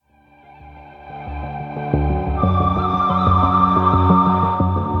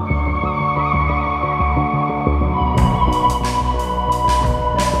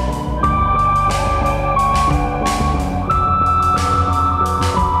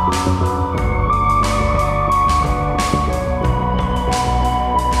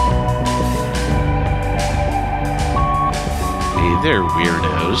there,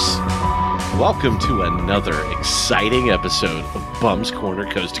 weirdos. Welcome to another exciting episode of Bum's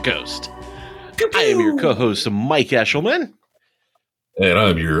Corner Coast to Coast. I am your co-host, Mike Eshelman. And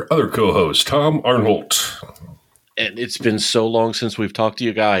I'm your other co-host, Tom Arnold. And it's been so long since we've talked to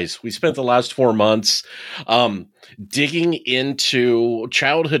you guys. We spent the last 4 months digging into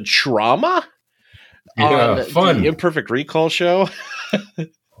childhood trauma on fun. the Imperfect Recall show.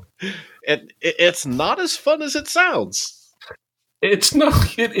 And it's not as fun as it sounds. It's not.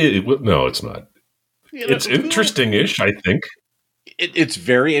 No, it's not. It's interesting-ish, I think. It's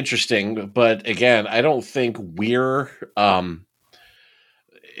very interesting, but again, I don't think we're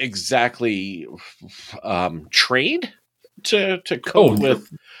exactly trained to cope with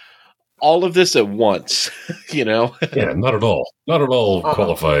all of this at once. You know? Yeah, not at all. Not at all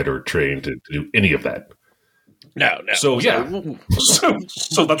qualified or trained to do any of that. No. So yeah,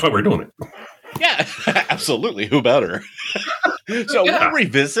 so that's why we're doing it. Yeah, absolutely. Who better? So we'll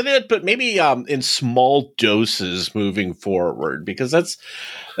revisit it, but maybe in small doses moving forward, because that's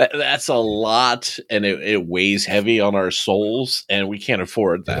a lot, and it weighs heavy on our souls, and we can't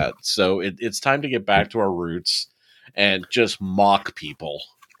afford that. So it's time to get back to our roots and just mock people.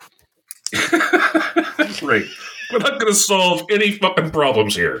 Right. We're not going to solve any fucking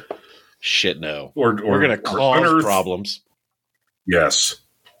problems here. Shit, no. We're going to cause problems. Yes.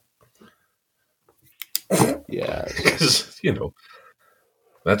 Yeah. Because,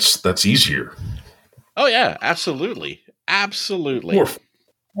 that's easier. Oh, yeah, absolutely. Absolutely.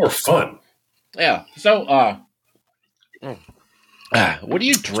 More fun. Yeah. So, what are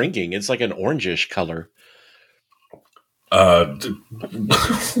you drinking? It's like an orangish color.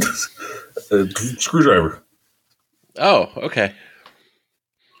 Screwdriver. Oh, okay.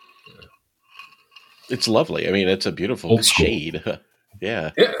 It's lovely. I mean, it's a beautiful shade.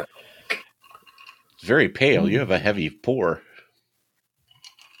 Yeah. Yeah. It's very pale. You have a heavy pour.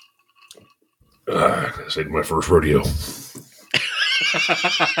 This ain't my first rodeo.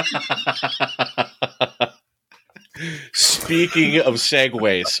 Speaking of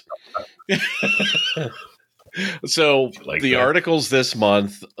segues. So the articles this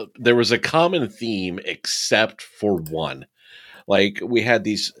month, there was a common theme except for one. Like, we had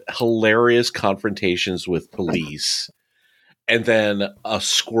these hilarious confrontations with police and then a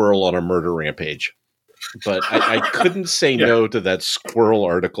squirrel on a murder rampage. But I couldn't say no to that squirrel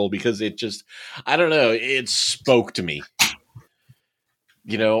article because it just, I don't know, it spoke to me.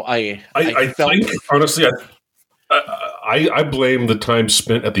 I felt... think, honestly, I blame the time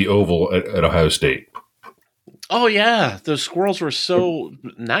spent at the Oval at Ohio State. Oh, yeah. Those squirrels were so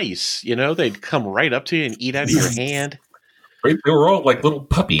nice. They'd come right up to you and eat out of your hand. Right? They were all like little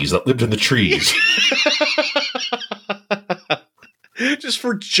puppies that lived in the trees. Just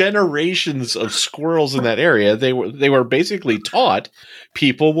for generations of squirrels in that area, they were basically taught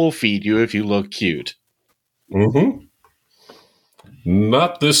people will feed you if you look cute. Mm-hmm.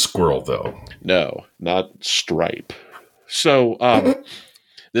 Not this squirrel, though. No, not Stripe. So,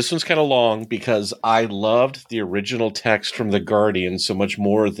 this one's kind of long because I loved the original text from The Guardian so much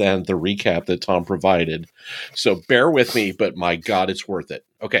more than the recap that Tom provided. So bear with me, but my God, it's worth it.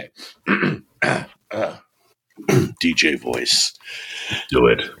 Okay. DJ voice. Do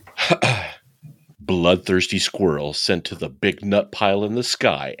it. Bloodthirsty squirrel sent to the big nut pile in the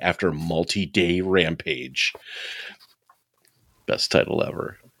sky after multi-day rampage. Best title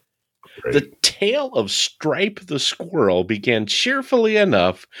ever. Right. The tale of Stripe the squirrel began cheerfully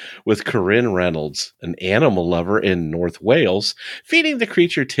enough with Corinne Reynolds, an animal lover in North Wales, feeding the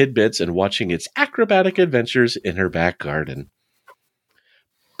creature tidbits and watching its acrobatic adventures in her back garden.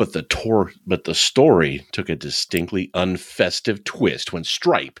 But the story took a distinctly unfestive twist when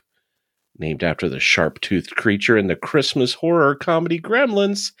Stripe, named after the sharp-toothed creature in the Christmas horror comedy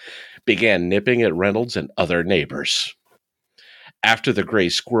Gremlins, began nipping at Reynolds and other neighbors. After the gray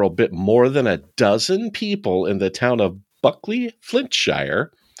squirrel bit more than a dozen people in the town of Buckley,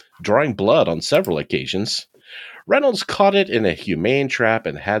 Flintshire, drawing blood on several occasions, Reynolds caught it in a humane trap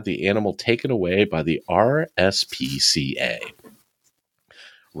and had the animal taken away by the RSPCA.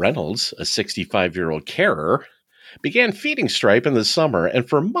 Reynolds, a 65-year-old carer, began feeding Stripe in the summer, and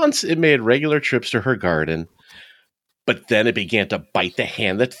for months it made regular trips to her garden. But then it began to bite the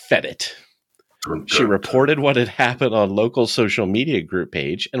hand that fed it. She reported what had happened on local social media group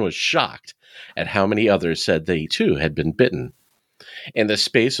page and was shocked at how many others said they too had been bitten. In the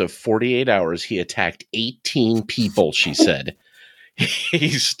space of 48 hours, he attacked 18 people, she said. He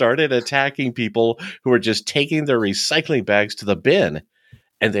started attacking people who were just taking their recycling bags to the bin,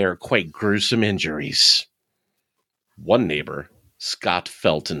 and they are quite gruesome injuries. One neighbor Scott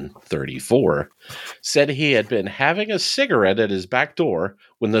Felton, 34, said he had been having a cigarette at his back door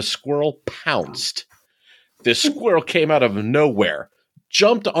when the squirrel pounced. This squirrel came out of nowhere,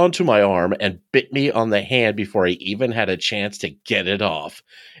 jumped onto my arm, and bit me on the hand before I even had a chance to get it off.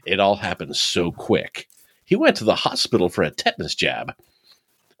 It all happened so quick. He went to the hospital for a tetanus jab.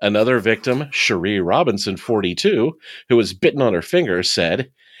 Another victim, Cherie Robinson, 42, who was bitten on her finger,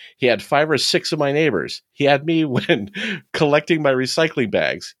 said, he had 5 or 6 of my neighbors. He had me when collecting my recycling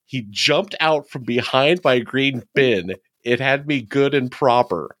bags. He jumped out from behind my green bin. It had me good and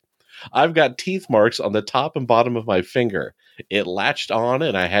proper. I've got teeth marks on the top and bottom of my finger. It latched on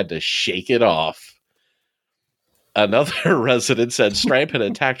and I had to shake it off. Another resident said Stripe had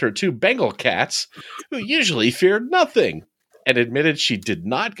attacked her 2 Bengal cats, who usually feared nothing, and admitted she did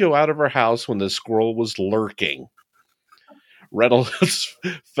not go out of her house when the squirrel was lurking. Reynolds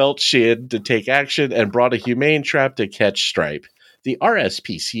felt she had to take action and brought a humane trap to catch Stripe. The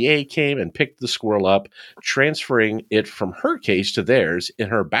RSPCA came and picked the squirrel up, transferring it from her cage to theirs in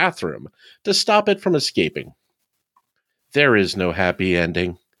her bathroom to stop it from escaping. There is no happy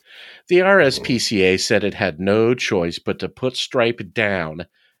ending. The RSPCA said it had no choice but to put Stripe down,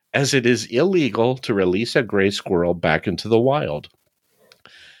 as it is illegal to release a gray squirrel back into the wild.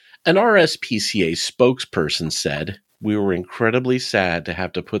 An RSPCA spokesperson said, we were incredibly sad to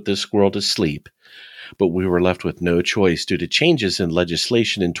have to put this squirrel to sleep, but we were left with no choice due to changes in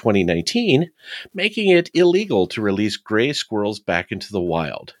legislation in 2019, making it illegal to release gray squirrels back into the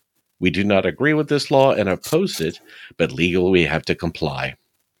wild. We do not agree with this law and oppose it, but legally we have to comply.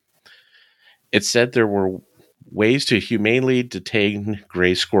 It said there were ways to humanely deter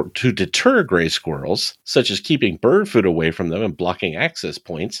gray squirrels, such as keeping bird food away from them and blocking access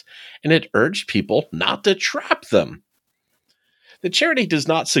points, and it urged people not to trap them. The charity does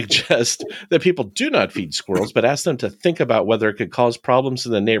not suggest that people do not feed squirrels, but asks them to think about whether it could cause problems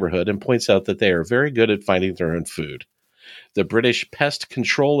in the neighborhood and points out that they are very good at finding their own food. The British Pest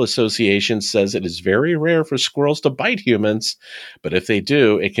Control Association says it is very rare for squirrels to bite humans, but if they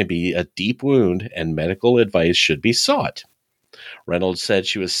do, it can be a deep wound and medical advice should be sought. Reynolds said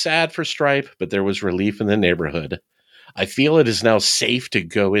she was sad for Stripe, but there was relief in the neighborhood. I feel it is now safe to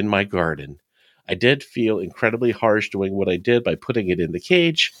go in my garden. I did feel incredibly harsh doing what I did by putting it in the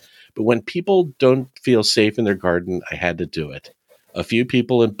cage, but when people don't feel safe in their garden, I had to do it. A few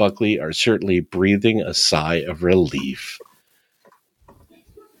people in Buckley are certainly breathing a sigh of relief.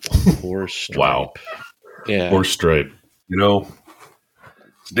 Poor Stripe. Wow. Yeah. Poor Stripe. You know,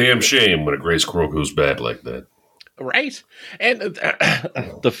 it's a damn shame when a gray squirrel goes bad like that. Right? And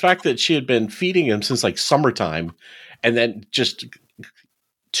the fact that she had been feeding him since like summertime, and then just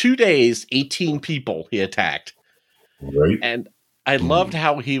 2 days, 18 people he attacked. Right. And I loved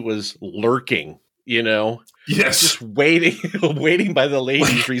how he was lurking, you know? Yes. Just waiting by the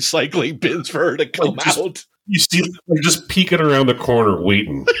ladies' recycling bins for her to come out. You see them just peeking around the corner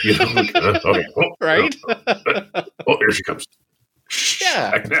waiting. You know, like, right? Oh, here she comes.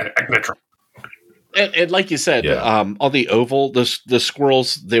 Yeah. Act natural. And like you said, on the oval, the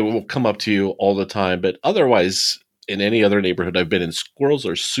squirrels, they will come up to you all the time. But otherwise, in any other neighborhood I've been in, squirrels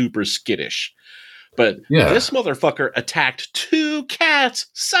are super skittish. But this motherfucker attacked 2 cats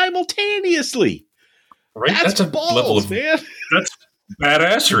simultaneously. Right? That's a balls, level of, man. That's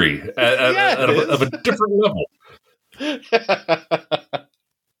badassery of a different level.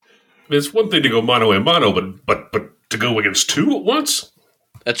 It's one thing to go mano a mano, but to go against 2 at once?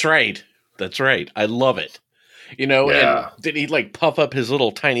 That's right. I love it. You know, and did he like puff up his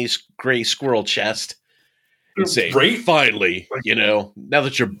little tiny gray squirrel chest and say, finally, you know, now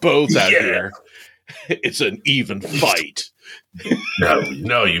that you're both out here, it's an even fight.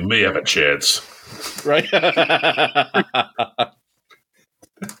 No, you may have a chance. Right?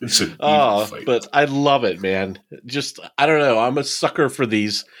 It's an even fight. But I love it, man. Just, I don't know. I'm a sucker for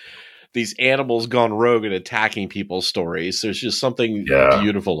these animals gone rogue and attacking people's stories. There's just something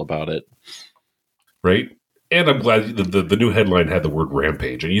beautiful about it. Right? And I'm glad the new headline had the word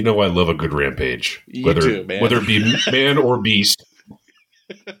rampage. And you know I love a good rampage. Too, man. Whether it be man or beast.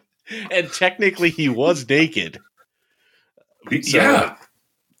 And technically he was naked. So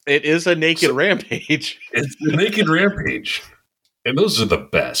it is a naked rampage. It's a naked rampage. And those are the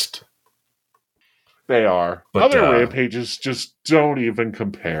best. They are. But, other rampages just don't even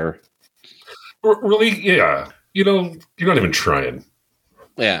compare. Really? Yeah. You know, you're not even trying.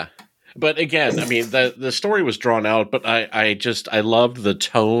 Yeah. But again, I mean, the story was drawn out, but I loved the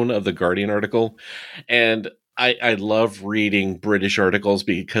tone of the Guardian article. And I love reading British articles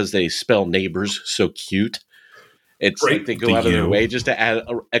because they spell neighbors so cute. It's like they go out of their way just to add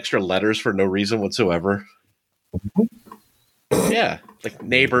extra letters for no reason whatsoever. Yeah, like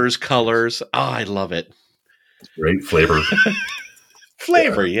Neighbors colors. Oh, I love it. Great flavor.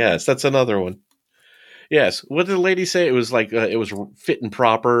 Flavor, yes, that's another one. Yes, what did the lady say? It was like it was fit and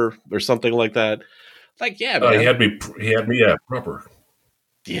proper or something like that. Like, yeah, He man. had me. Yeah, proper.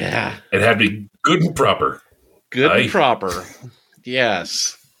 Yeah, It had me good and proper. good and proper.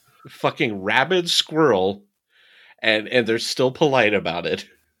 Yes, fucking rabid squirrel, and they're still polite about it.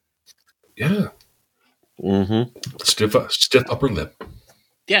 Yeah. Mm-hmm. Stiff upper lip.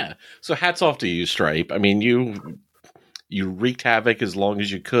 Yeah. So hats off to you, Stripe. I mean, you wreaked havoc as long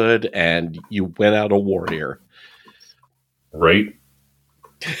as you could, and you went out a warrior. Right.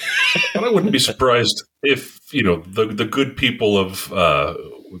 But I wouldn't be surprised if, the good people of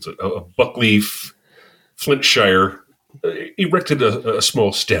Buckleaf, Flintshire, erected a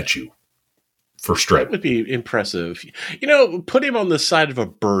small statue for Stripe. That would be impressive. Put him on the side of a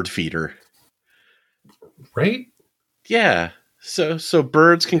bird feeder. Right? Yeah. So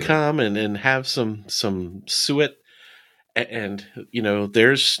birds can come and have some suet, and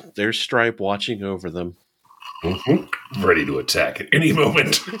there's Stripe watching over them. Mm-hmm. Ready to attack at any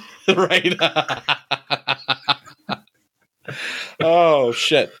moment. Right. Oh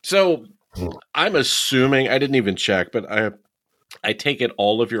shit. So I'm assuming, I didn't even check, but I take it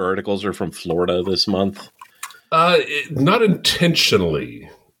all of your articles are from Florida this month. Not intentionally,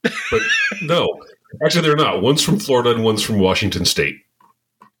 but no. Actually, they're not. One's from Florida and one's from Washington State.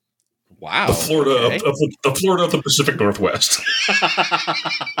 Wow. The Florida the Florida of the Pacific Northwest.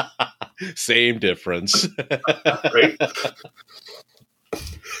 Same difference. Right?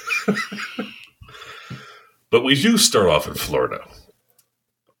 But we do start off in Florida.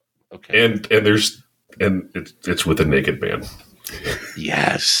 Okay. And it's with a naked man.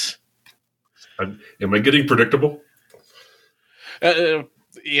 Yes. Am I getting predictable?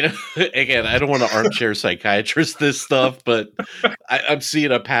 Again, I don't want to armchair psychiatrist this stuff, but I'm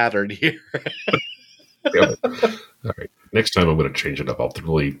seeing a pattern here. Yeah. All right. Next time I'm going to change it up. I'll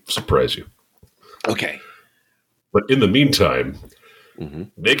really surprise you. Okay. But in the meantime,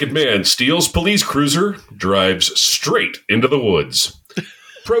 naked man steals police cruiser, drives straight into the woods.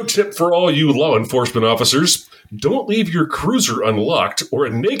 Pro tip for all you law enforcement officers: don't leave your cruiser unlocked, or a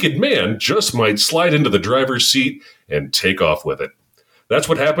naked man just might slide into the driver's seat and take off with it. That's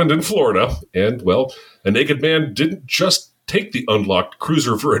what happened in Florida, and, well, a naked man didn't just take the unlocked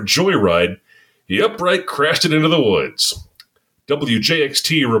cruiser for a joyride, he upright crashed it into the woods.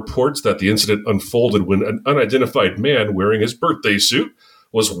 WJXT reports that the incident unfolded when an unidentified man wearing his birthday suit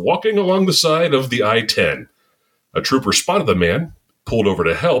was walking along the side of the I-10. A trooper spotted the man, pulled over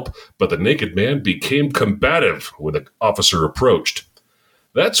to help, but the naked man became combative when the officer approached.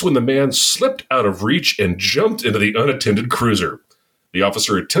 That's when the man slipped out of reach and jumped into the unattended cruiser. The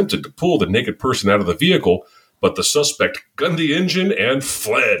officer attempted to pull the naked person out of the vehicle, but the suspect gunned the engine and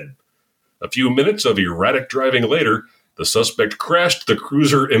fled. A few minutes of erratic driving later, the suspect crashed the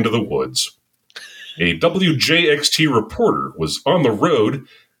cruiser into the woods. A WJXT reporter was on the road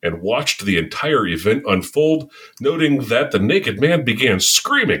and watched the entire event unfold, noting that the naked man began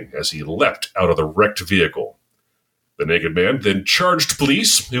screaming as he leapt out of the wrecked vehicle. The naked man then charged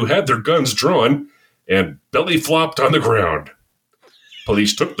police, who had their guns drawn, and belly flopped on the ground.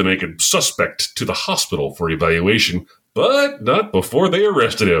 Police took the naked suspect to the hospital for evaluation, but not before they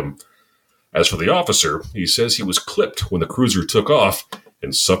arrested him. As for the officer, he says he was clipped when the cruiser took off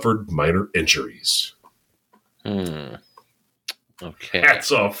and suffered minor injuries. Okay.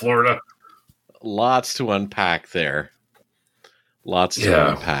 Hats off, Florida. Lots to unpack there. Lots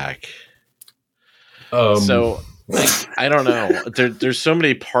to unpack. So, I don't know. There's so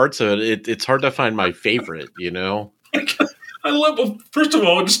many parts of it. It's hard to find my favorite, I love, first of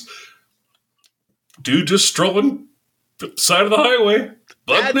all, dude just strolling the side of the highway,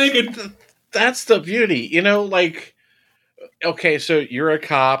 butt naked. That's the beauty, okay, so you're a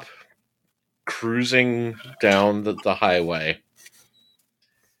cop cruising down the highway,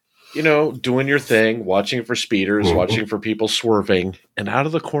 doing your thing, watching for speeders, watching for people swerving, and out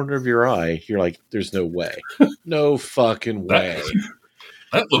of the corner of your eye, you're like, there's no way. No fucking way.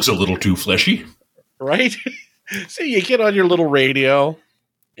 That looks a little too fleshy. Right? So you get on your little radio,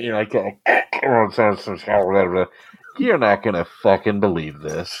 you're like, you're not going to fucking believe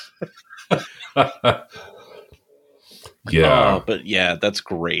this. Yeah. But yeah, that's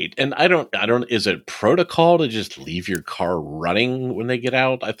great. And I don't, is it protocol to just leave your car running when they get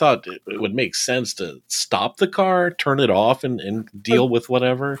out? I thought it would make sense to stop the car, turn it off, and deal with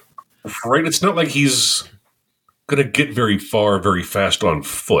whatever. Right. It's not like he's going to get very far, very fast on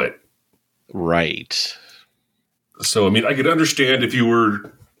foot. Right. So, I mean, I could understand if you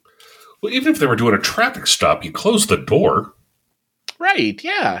were, well, even if they were doing a traffic stop, you close the door. Right.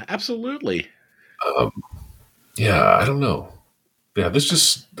 Yeah, absolutely. Yeah, I don't know. Yeah, this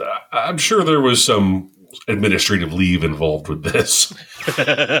just, I'm sure there was some administrative leave involved with this.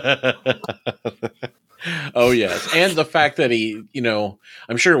 Oh, yes. And the fact that he,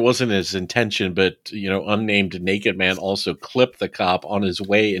 I'm sure it wasn't his intention, but, unnamed naked man also clipped the cop on his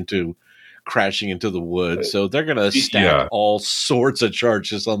way into crashing into the woods. So they're going to stack all sorts of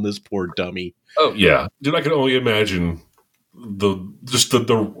charges on this poor dummy. Oh, yeah. Dude, I can only imagine the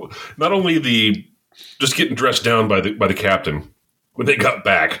not only the just getting dressed down by the captain when they got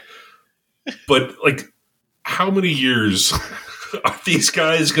back, but like how many years are these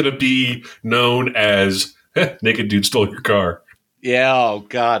guys going to be known as naked dude stole your car? Yeah, oh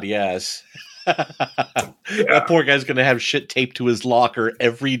God, yes. That poor guy's going to have shit taped to his locker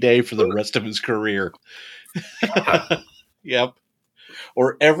every day for the rest of his career. Yep.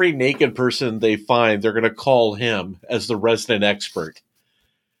 Or every naked person they find, they're going to call him as the resident expert.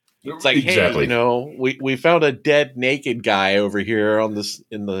 It's like, exactly. Hey, we found a dead naked guy over here in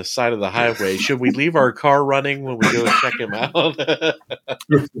the side of the highway. Should we leave our car running when we go check him out?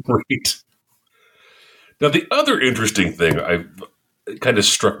 Right. Now, the other interesting thing kind of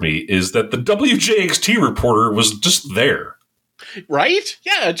struck me is that the WJXT reporter was just there. Right?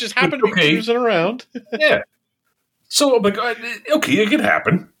 Yeah, it just happened to be cruising around. Yeah. So I'm like, okay, it can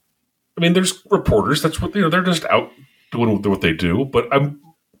happen. I mean, there's reporters. That's what they're just out doing what they do. But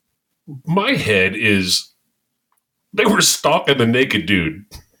my head is they were stalking the naked dude,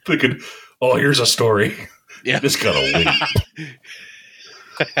 thinking, "Oh, here's a story. Yeah, this gotta wait."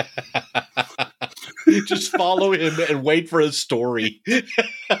 Just follow him and wait for a story.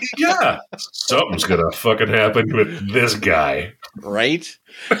 Yeah, something's gonna fucking happen with this guy, right?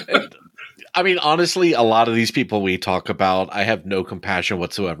 I mean, honestly, a lot of these people we talk about, I have no compassion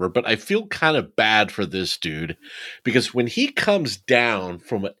whatsoever, but I feel kind of bad for this dude because when he comes down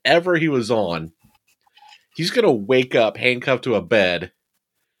from whatever he was on, he's going to wake up handcuffed to a bed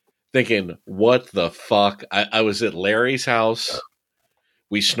thinking, what the fuck? I was at Larry's house.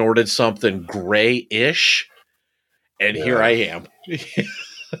 We snorted something gray-ish, and here I am.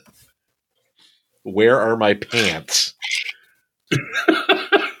 Where are my pants?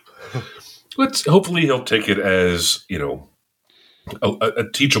 Hopefully he'll take it as, a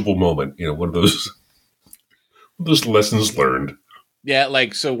teachable moment, one of those lessons learned. Yeah,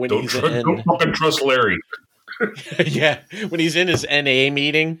 like, so when don't fucking trust Larry. Yeah, when he's in his NA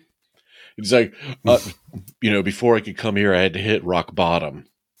meeting, he's like, before I could come here, I had to hit rock bottom.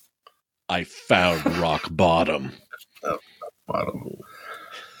 I found rock bottom. Bottom.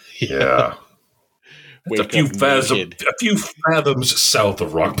 Yeah. It's a few fathoms south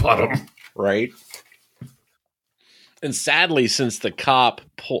of rock bottom. Right. And sadly, since the cop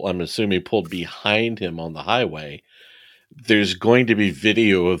pulled behind him on the highway, there's going to be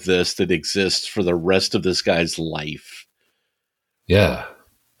video of this that exists for the rest of this guy's life. Yeah.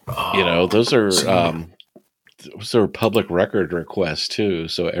 Those are public record requests too.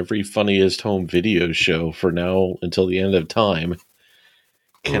 So every Funniest Home Video show for now until the end of time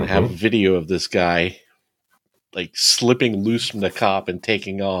can have video of this guy like slipping loose from the cop and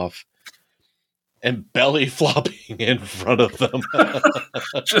taking off. And belly flopping in front of them.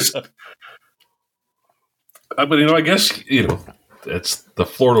 I guess, it's the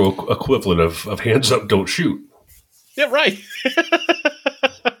Florida equivalent of hands up, don't shoot. Yeah, right.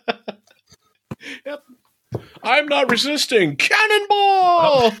 Yep. I'm not resisting.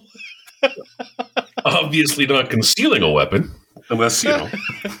 Cannonball! Obviously not concealing a weapon. Unless,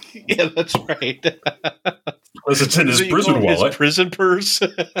 Yeah, that's right. Unless it's in his prison wallet. His prison purse.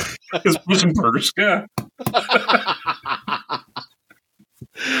 His prison purse, yeah.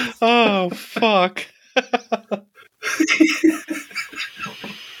 Oh, fuck.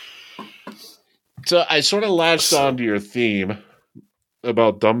 So I sort of latched onto your theme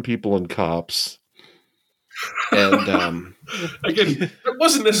about dumb people and cops. And again, it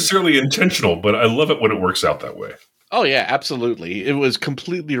wasn't necessarily intentional, but I love it when it works out that way. Oh yeah, absolutely. It was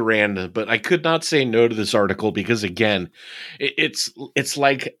completely random, but I could not say no to this article because again, it's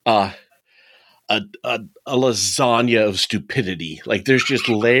like a lasagna of stupidity. Like there's just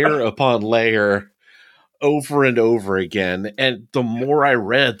layer upon layer over and over again, and the more I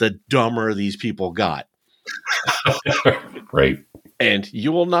read, the dumber these people got. Right. And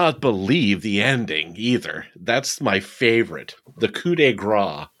you will not believe the ending either. That's my favorite. The coup de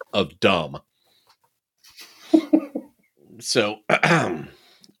grace of dumb. So,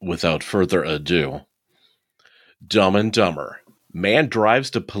 without further ado, Dumb and Dumber. Man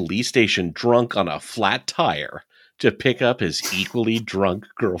drives to police station drunk on a flat tire to pick up his equally drunk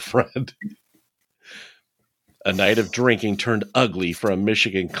girlfriend. A night of drinking turned ugly for a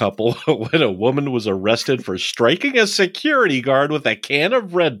Michigan couple when a woman was arrested for striking a security guard with a can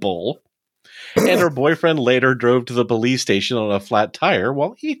of Red Bull, and her boyfriend later drove to the police station on a flat tire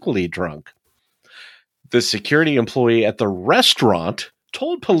while equally drunk. The security employee at the restaurant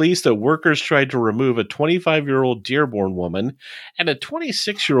told police that workers tried to remove a 25-year-old Dearborn woman and a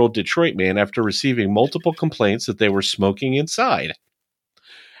 26-year-old Detroit man after receiving multiple complaints that they were smoking inside.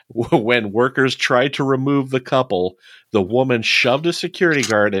 When workers tried to remove the couple, the woman shoved a security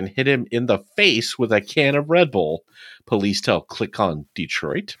guard and hit him in the face with a can of Red Bull, police tell Click on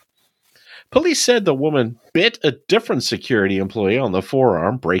Detroit. Police said the woman bit a different security employee on the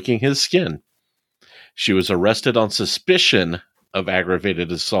forearm, breaking his skin. She was arrested on suspicion of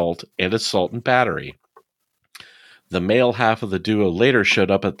aggravated assault and assault and battery. The male half of the duo later showed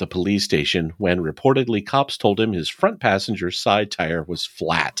up at the police station when reportedly cops told him his front passenger's side tire was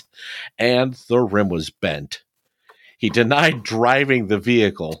flat and the rim was bent. He denied driving the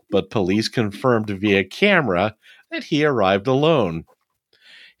vehicle, but police confirmed via camera that he arrived alone.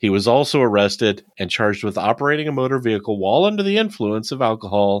 He was also arrested and charged with operating a motor vehicle while under the influence of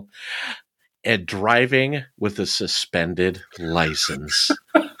alcohol and driving with a suspended license.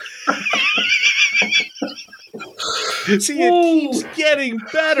 See, it keeps getting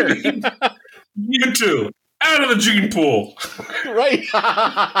better. You two, out of the gene pool. Right?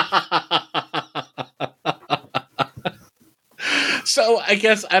 So, I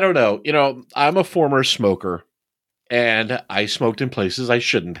guess, I don't know. You know, I'm a former smoker, and I smoked in places I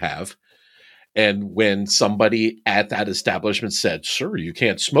shouldn't have. And when somebody at that establishment said, "Sir, you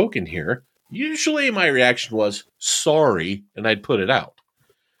can't smoke in here," usually my reaction was, "Sorry," and I'd put it out.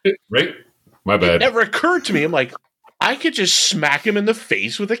 Right? My bad. It never occurred to me. I'm like, I could just smack him in the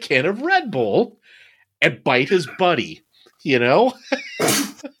face with a can of Red Bull and bite his buddy, you know?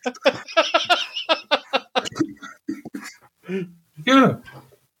 Yeah.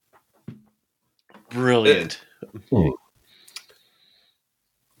 Brilliant. But,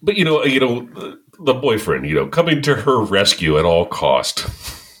 the boyfriend, coming to her rescue at all cost.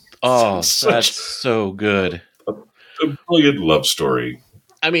 Oh, that's so good. A brilliant love story.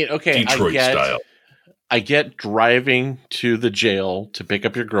 I mean, okay, Detroit style. I get driving to the jail to pick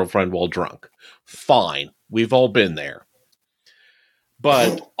up your girlfriend while drunk. Fine. We've all been there.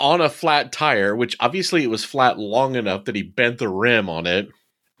 But on a flat tire, which obviously it was flat long enough that he bent the rim on it.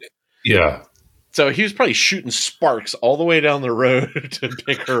 Yeah. So he was probably shooting sparks all the way down the road to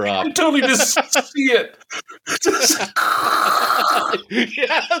pick her up. I totally just see it.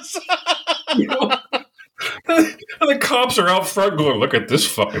 Yes. And the cops are out front going, "Look at this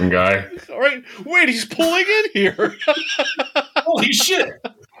fucking guy." All right. Wait, he's pulling in here. Holy shit.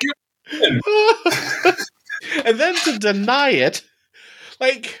 And then to deny it,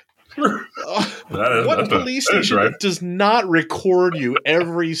 like, what police station does not record you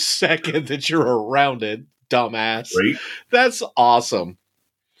every second that you're around it, dumbass? Right? That's awesome.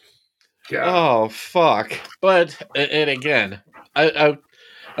 Yeah. Oh, fuck. But, and again, I'm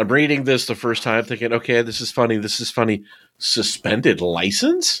reading this the first time thinking, okay, this is funny. Suspended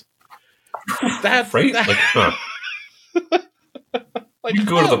license? That, right? That, like, huh. like, you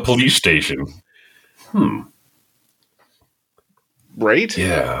go to the police station. Right?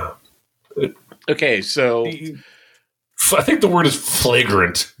 Yeah. Okay, so I think the word is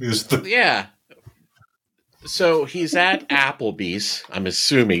flagrant. Yeah. So he's at Applebee's. I'm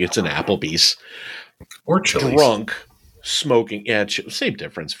assuming it's an Applebee's. Or Chili's. Drunk, smoking. Yeah, same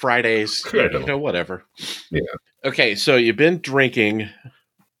difference. Fridays, whatever. Yeah. Okay, so you've been drinking.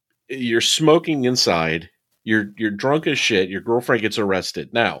 You're smoking inside. You're drunk as shit. Your girlfriend gets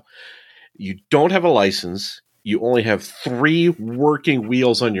arrested. Now, you don't have a license. You only have 3 working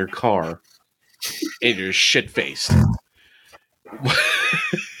wheels on your car. And you're shit-faced.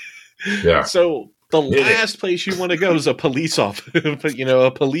 Yeah. So the last place you want to go is a police office,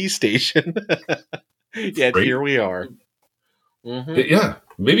 a police station. Yet right. Here we are. Mm-hmm. Yeah.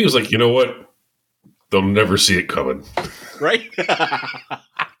 Maybe it was like, you know what? They'll never see it coming. Right?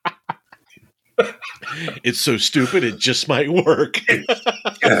 It's so stupid, it just might work.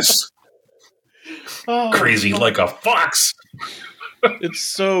 Yes. Oh, crazy like a fox. It's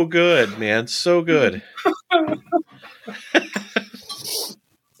so good, man. So good.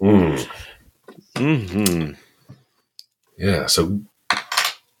 Mm-hmm. Yeah, so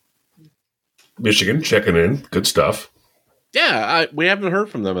Michigan checking in. Good stuff. Yeah, we haven't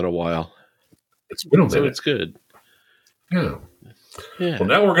heard from them in a while. It's been a minute. So it's good. Yeah. Well,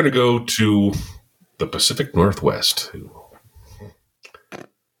 now we're going to go to the Pacific Northwest.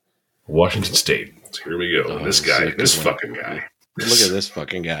 Washington State. So here we go. This fucking guy. Look at this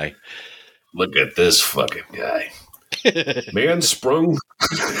fucking guy. Look at this fucking guy. Man sprung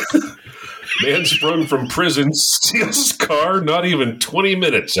from prison, steals his car not even 20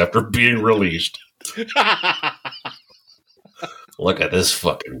 minutes after being released. Look at this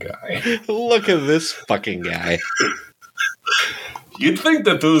fucking guy. Look at this fucking guy. You'd think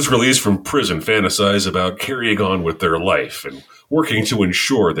that those released from prison fantasize about carrying on with their life and working to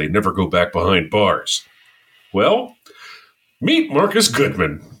ensure they never go back behind bars. Well, meet Marcus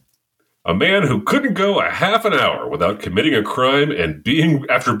Goodman, a man who couldn't go a half an hour without committing a crime and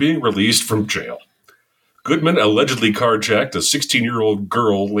after being released from jail. Goodman allegedly carjacked a 16-year-old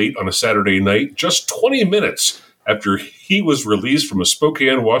girl late on a Saturday night, just 20 minutes after he was released from a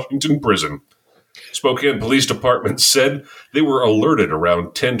Spokane, Washington prison. Spokane Police Department said they were alerted around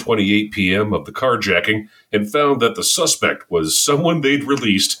 10:28 p.m. of the carjacking and found that the suspect was someone they'd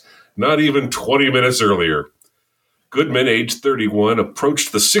released not even 20 minutes earlier. Goodman, age 31,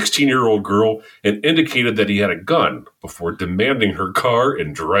 approached the 16-year-old girl and indicated that he had a gun before demanding her car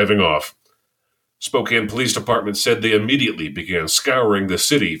and driving off. Spokane Police Department said they immediately began scouring the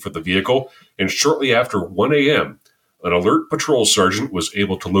city for the vehicle, and shortly after 1 a.m., an alert patrol sergeant was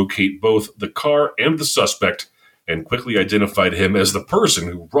able to locate both the car and the suspect and quickly identified him as the person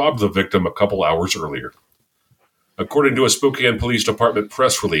who robbed the victim a couple hours earlier. According to a Spokane Police Department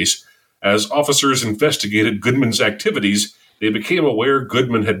press release, as officers investigated Goodman's activities, they became aware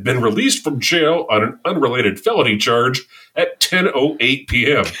Goodman had been released from jail on an unrelated felony charge at 10:08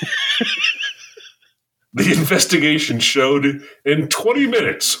 p.m. The investigation showed in 20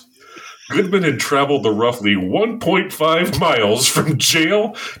 minutes, Goodman had traveled the roughly 1.5 miles from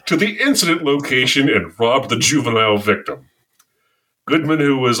jail to the incident location and robbed the juvenile victim. Goodman,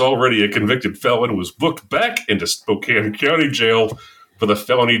 who was already a convicted felon, was booked back into Spokane County Jail for the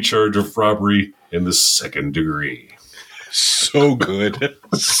felony charge of robbery in the second degree. So good.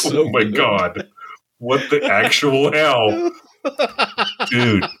 So my good. God. What the actual hell?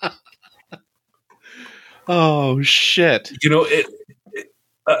 Dude. Oh, shit. You know,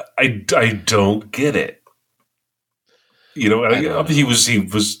 I don't get it. You know, he was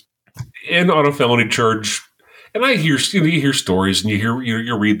in on a felony charge, and you hear stories and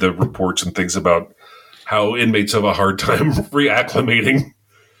you read the reports and things about how inmates have a hard time reacclimating.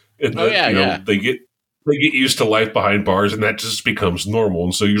 And they get used to life behind bars, and that just becomes normal.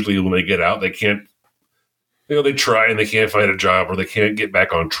 And so usually when they get out, they can't. They try and they can't find a job or they can't get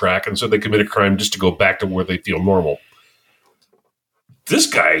back on track, and so they commit a crime just to go back to where they feel normal. This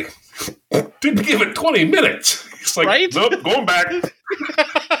guy didn't give it 20 minutes. He's like, right? Nope, going back.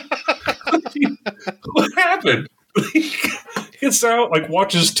 What happened? He gets out,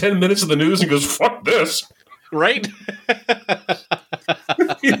 watches 10 minutes of the news and goes, fuck this. Right?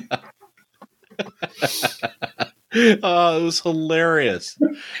 Oh, it was hilarious.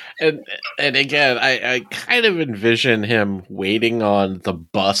 And again, I kind of envision him waiting on the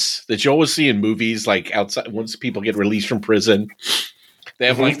bus that you always see in movies, outside once people get released from prison. They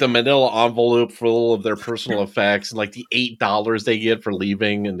have the manila envelope full of their personal effects and the $8 they get for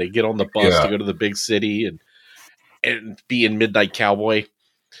leaving, and they get on the bus to go to the big city and be in Midnight Cowboy.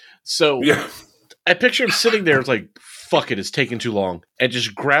 So I picture him sitting there fuck it, it's taking too long, and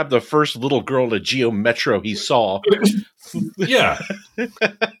just grab the first little girl in a Geo Metro he saw. Yeah.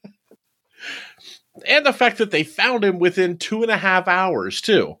 And the fact that they found him within 2.5 hours,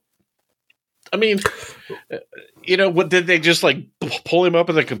 too. I mean, what did they just pull him up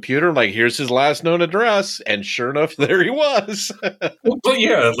in the computer? Here's his last known address, and sure enough, there he was. Well,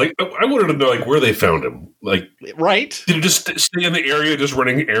 yeah, I wanted to know where they found him. Right? Did he just stay in the area, just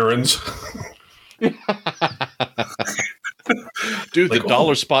running errands? Dude, the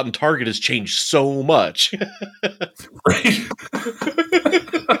dollar spot in Target has changed so much. Right?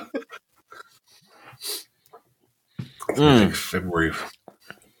 February.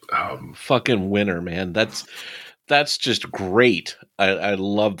 Fucking winner, man. That's just great. I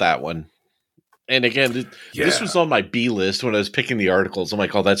love that one. And again, this was on my B list when I was picking the articles. I'm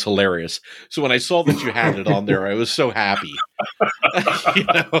like, oh, that's hilarious. So when I saw that you had it on there, I was so happy.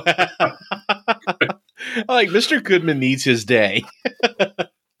 Mr. Goodman needs his day.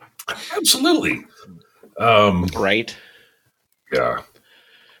 Absolutely. Right? Yeah.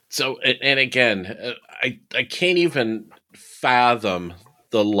 So, and again, I can't even fathom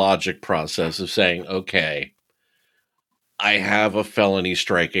the logic process of saying, okay, I have a felony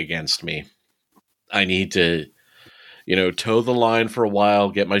strike against me. I need to, toe the line for a while,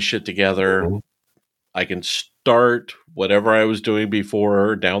 get my shit together. Mm-hmm. I can start whatever I was doing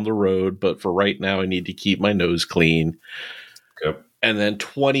before down the road, but for right now, I need to keep my nose clean. Yep. And then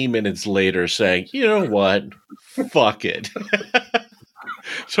 20 minutes later saying, you know what? Fuck it.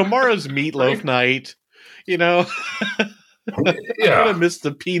 Tomorrow's meatloaf night. You know, Yeah. I'm gonna miss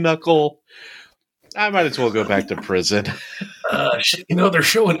the pinochle. I might as well go back to prison. Shit, they're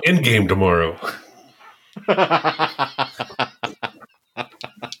showing Endgame tomorrow.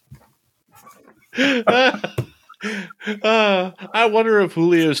 I wonder if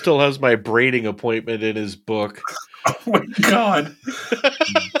Julio still has my braiding appointment in his book. Oh my God.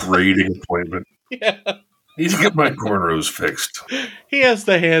 Braiding appointment. Yeah. Need to get my cornrows fixed. He has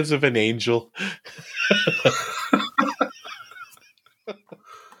the hands of an angel.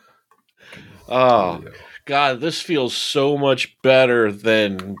 Oh, God, this feels so much better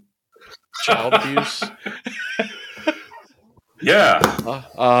than child abuse. Yeah.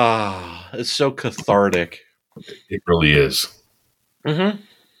 It's so cathartic. It really is. Mm-hmm.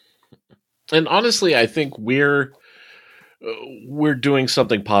 And honestly, I think we're doing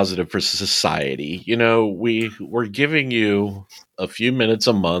something positive for society. We're giving you a few minutes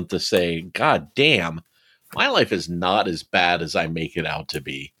a month to say, God damn, my life is not as bad as I make it out to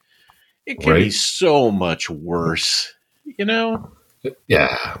be. It can be so much worse,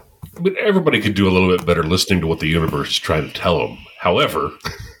 Yeah. But everybody could do a little bit better listening to what the universe is trying to tell them. However,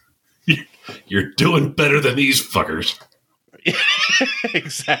 you're doing better than these fuckers.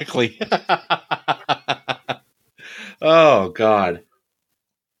 Exactly. Oh, God.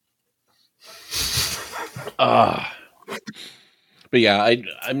 But yeah,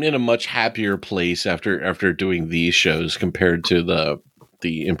 I'm in a much happier place after doing these shows compared to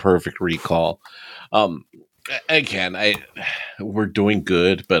the Imperfect Recall. Again, we're doing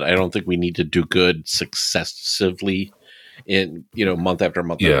good, but I don't think we need to do good successively in month after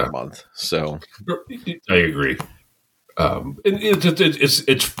month after month. So I agree.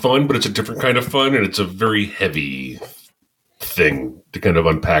 It's fun, but it's a different kind of fun, and it's a very heavy thing to kind of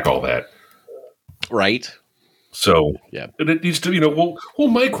unpack all that. Right. So yeah, and it needs to we'll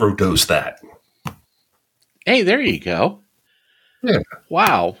microdose that. Hey, there you go. Yeah.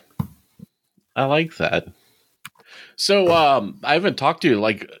 Wow. I like that. So I haven't talked to you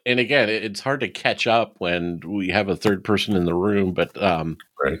and again, it's hard to catch up when we have a third person in the room, but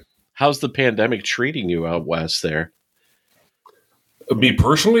right. How's the pandemic treating you out west there? Me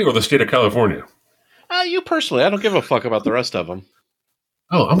personally or the state of California? You personally. I don't give a fuck about the rest of them.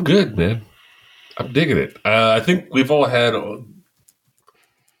 Oh, I'm good, man. I'm digging it. I think we've all had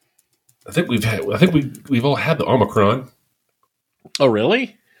we've all had the Omicron. Oh,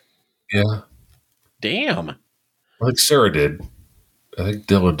 really? Yeah. Damn. I think Sarah did. I think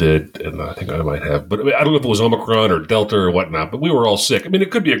Dylan did, and I think I might have. But I don't know if it was Omicron or Delta or whatnot, but we were all sick. I mean, it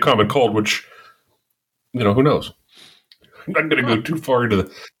could be a common cold, which, who knows? I'm not going to go too far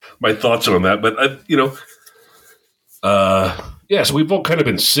into my thoughts on that, but, so we've all kind of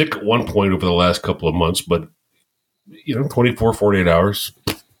been sick at one point over the last couple of months, but, 24, 48 hours,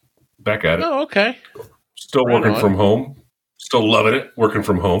 back at it. Oh, okay. Still working from home. Still loving it, working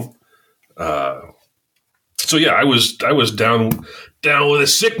from home. So yeah, I was down with a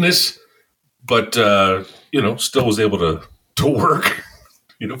sickness, but still was able to work,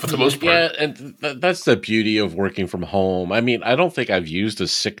 for the most part. Yeah, and that's the beauty of working from home. I mean, I don't think I've used a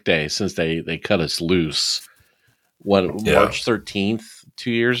sick day since they cut us loose. March 13th,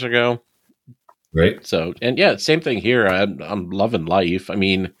 2 years ago, right? So, and yeah, same thing here. I'm loving life. I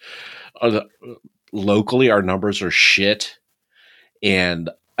mean, locally, our numbers are shit, and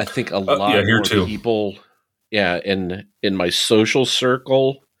I think a lot more people. Yeah, in my social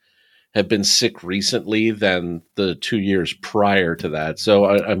circle have been sick recently than the 2 years prior to that. So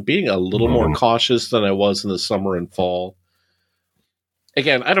I'm being a little more cautious than I was in the summer and fall.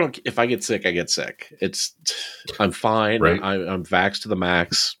 Again, if I get sick, I get sick. I'm fine. Right. I'm vaxxed to the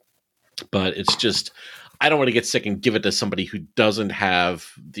max, but it's just, I don't want to get sick and give it to somebody who doesn't have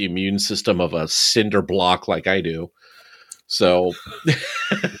the immune system of a cinder block like I do. So...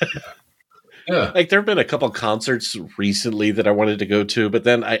 Yeah. There have been a couple concerts recently that I wanted to go to, but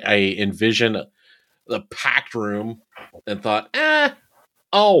then I envision the packed room and thought,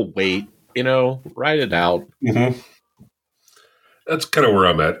 I'll wait, ride it out. Mm-hmm. That's kind of where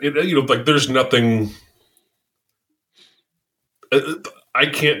I'm at. There's nothing. I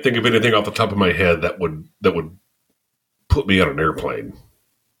can't think of anything off the top of my head that would put me on an airplane.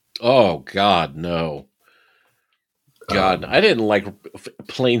 Oh God, no. God, I didn't like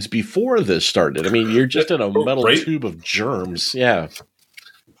planes before this started. I mean, you're just in a metal tube of germs. Yeah.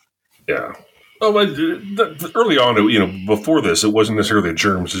 Yeah. Oh, early on, before this, it wasn't necessarily the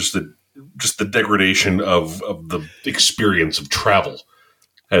germs, just the degradation of the experience of travel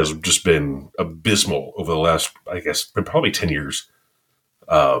has just been abysmal over the last, I guess, probably 10 years.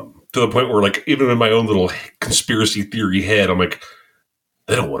 To the point where, even in my own little conspiracy theory head, I'm like,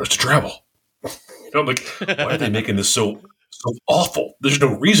 they don't want us to travel. I'm like, why are they making this so awful? There's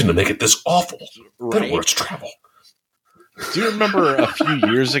no reason to make it this awful. Right. They don't want us to travel. Do you remember a few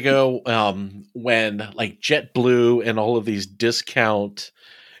years ago when like JetBlue and all of these discount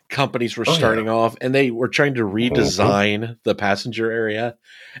companies were starting off, and they were trying to redesign the passenger area,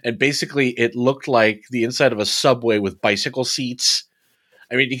 and basically it looked like the inside of a subway with bicycle seats.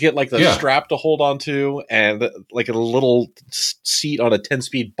 I mean, you get like the strap to hold on to and like a little seat on a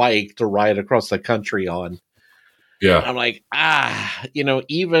 10-speed bike to ride across the country on. Yeah. I'm like,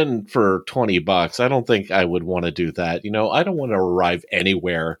 even for $20, I don't think I would want to do that. I don't want to arrive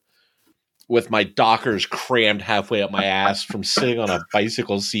anywhere with my Dockers crammed halfway up my ass from sitting on a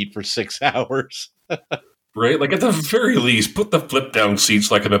bicycle seat for 6 hours. Right? Like, at the very least, put the flip-down seats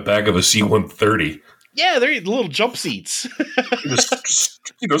like in the back of a C-130. Yeah, they're the little jump seats. Just,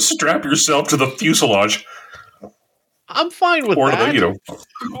 strap yourself to the fuselage. I'm fine with that. Or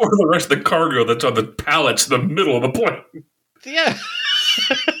the rest of the cargo that's on the pallets in the middle of the plane. Yeah.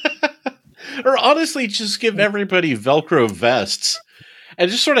 Or honestly, just give everybody Velcro vests.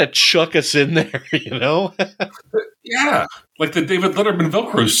 And just sort of chuck us in there, Yeah, like the David Letterman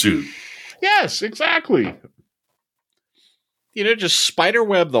Velcro suit. Yes, exactly. Just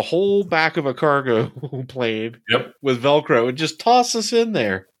spiderweb the whole back of a cargo plane with Velcro and just toss us in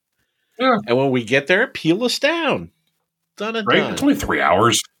there. Yeah. And when we get there, peel us down. Done and done. It's only 3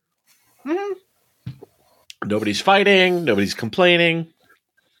 hours. Mm-hmm. Nobody's fighting. Nobody's complaining.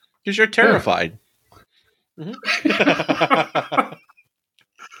 Because you're terrified. Yeah. Mm-hmm.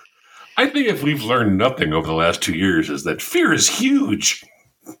 I think if we've learned nothing over the last 2 years is that fear is huge.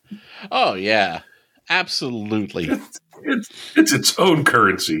 Oh, yeah. Absolutely. It's its own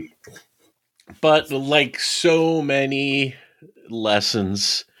currency. But like so many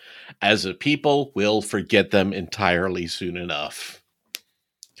lessons, as a people, we'll forget them entirely soon enough.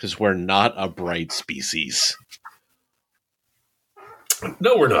 Because we're not a bright species.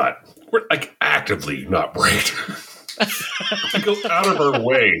 No, we're not. We're like actively not bright. We go out of our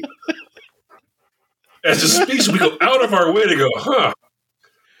way. As a species, we go out of our way to go,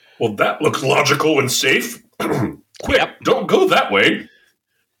 well, that looks logical and safe. Quick, don't go that way.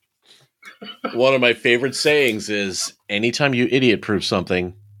 One of my favorite sayings is, anytime you idiot-proof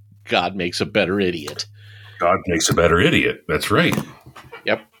something, God makes a better idiot. God makes a better idiot. That's right.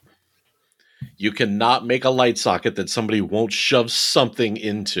 Yep. You cannot make a light socket that somebody won't shove something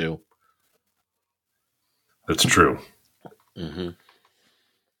into. That's true. Mm-hmm.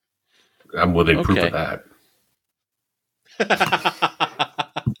 I'm living proof of that.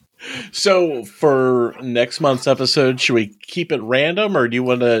 So for next month's episode, should we keep it random, or do you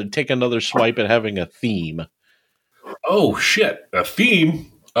want to take another swipe at having a theme? Oh, shit. A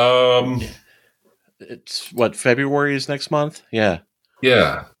theme? It's what, February is next month? Yeah.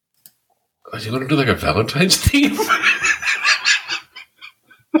 Yeah. Do you want to do like a Valentine's theme?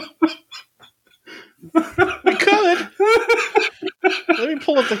 We could. Let me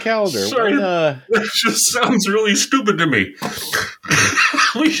pull up the calendar. Sorry, that just sounds really stupid to me.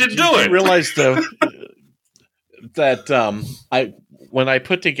 We should do it. I realized though that when I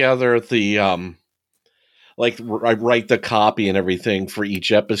put together the I write the copy and everything for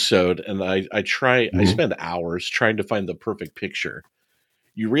each episode, and I spend hours trying to find the perfect picture.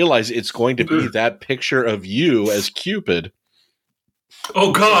 You realize it's going to be that picture of you as Cupid.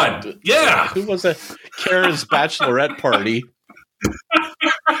 Oh God! Yeah. Who was that? Karen's bachelorette party.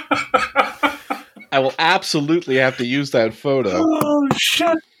 I will absolutely have to use that photo. Oh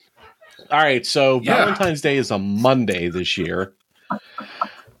shit! All right, so Valentine's Day is a Monday this year.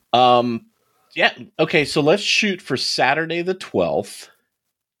 Yeah. Okay, so let's shoot for Saturday the 12th,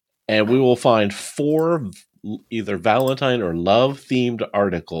 and we will find 4 either Valentine or love-themed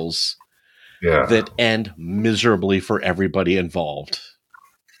articles that end miserably for everybody involved.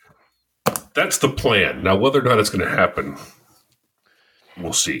 That's the plan. Now, whether or not it's going to happen,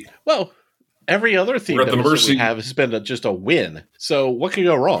 we'll see. Well, every other theme that we have has been just a win. So what could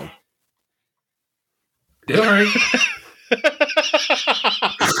go wrong? Yeah, all right.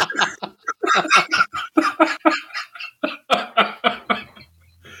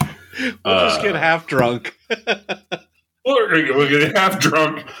 We'll just get half drunk. We're going to get half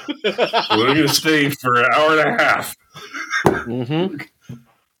drunk. We're going to stay for an hour and a half. Mm-hmm.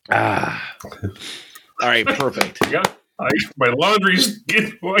 All right, perfect. My laundry's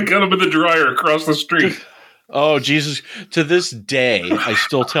I got them in the dryer across the street. Oh, Jesus. To this day, I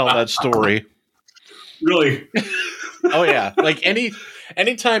still tell that story. Really? Oh, yeah. Like,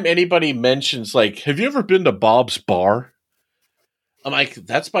 anytime anybody mentions, like, have you ever been to Bob's Bar? I'm like,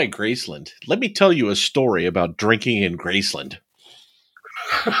 that's by Graceland. Let me tell you a story about drinking in Graceland.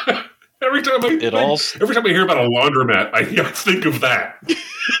 Every time I hear about a laundromat, I think of that.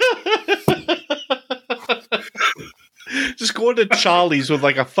 Just going to Charlie's with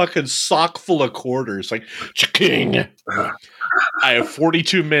like a fucking sock full of quarters, like king. I have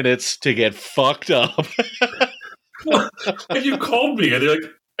 42 minutes to get fucked up. And you called me, and you're like,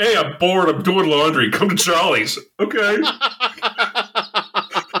 "Hey, I'm bored. I'm doing laundry. Come to Charlie's." Okay.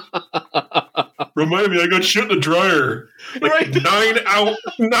 Remind me, I got shit in the dryer. Like right.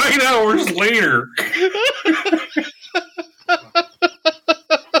 9 hours later.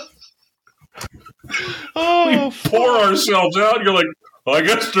 We pour ourselves out, and you're like, well, I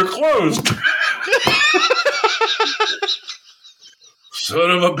guess they're closed.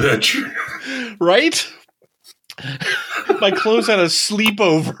 Son of a bitch. Right? My clothes had a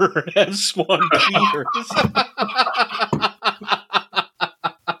sleepover at Swan Peters.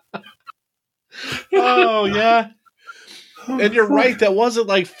 Oh, yeah. And you're right, that wasn't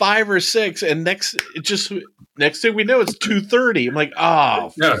like 5 or 6, and next thing we know, it's 2:30. I'm like,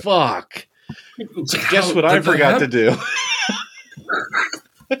 oh, yeah. Fuck. Guess what I forgot to do?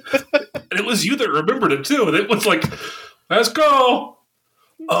 And it was you that remembered it, too. And it was like, let's go.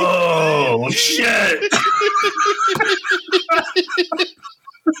 Oh, shit.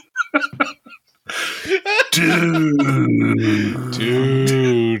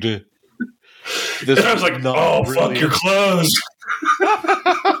 Dude. And I was like, oh, really. Fuck your clothes.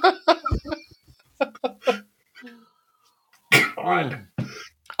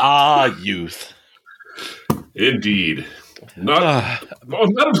 God. Youth. Indeed. Not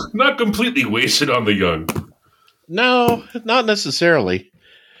completely wasted on the young. No, not necessarily.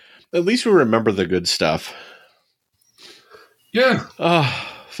 At least we remember the good stuff. Yeah. Oh,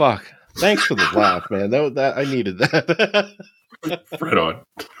 fuck. Thanks for the laugh, man. That I needed that. Right on.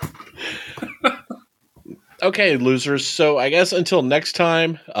 Okay, losers. So I guess until next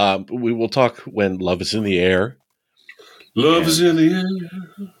time, we will talk when love is in the air. Love is in the air.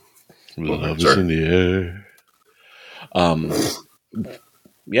 Love is in the air.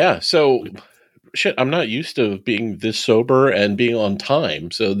 Yeah, so shit, I'm not used to being this sober and being on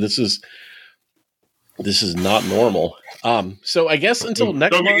time. So this is not normal. So I guess until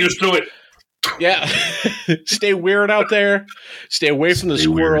next month. Don't get used to it. Yeah. Stay weird out there. Stay away from the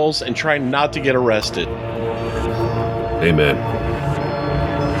squirrels and try not to get arrested. Amen.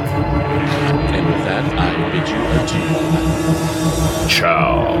 And with that, I bid you adieu.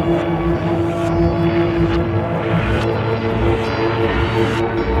 Ciao.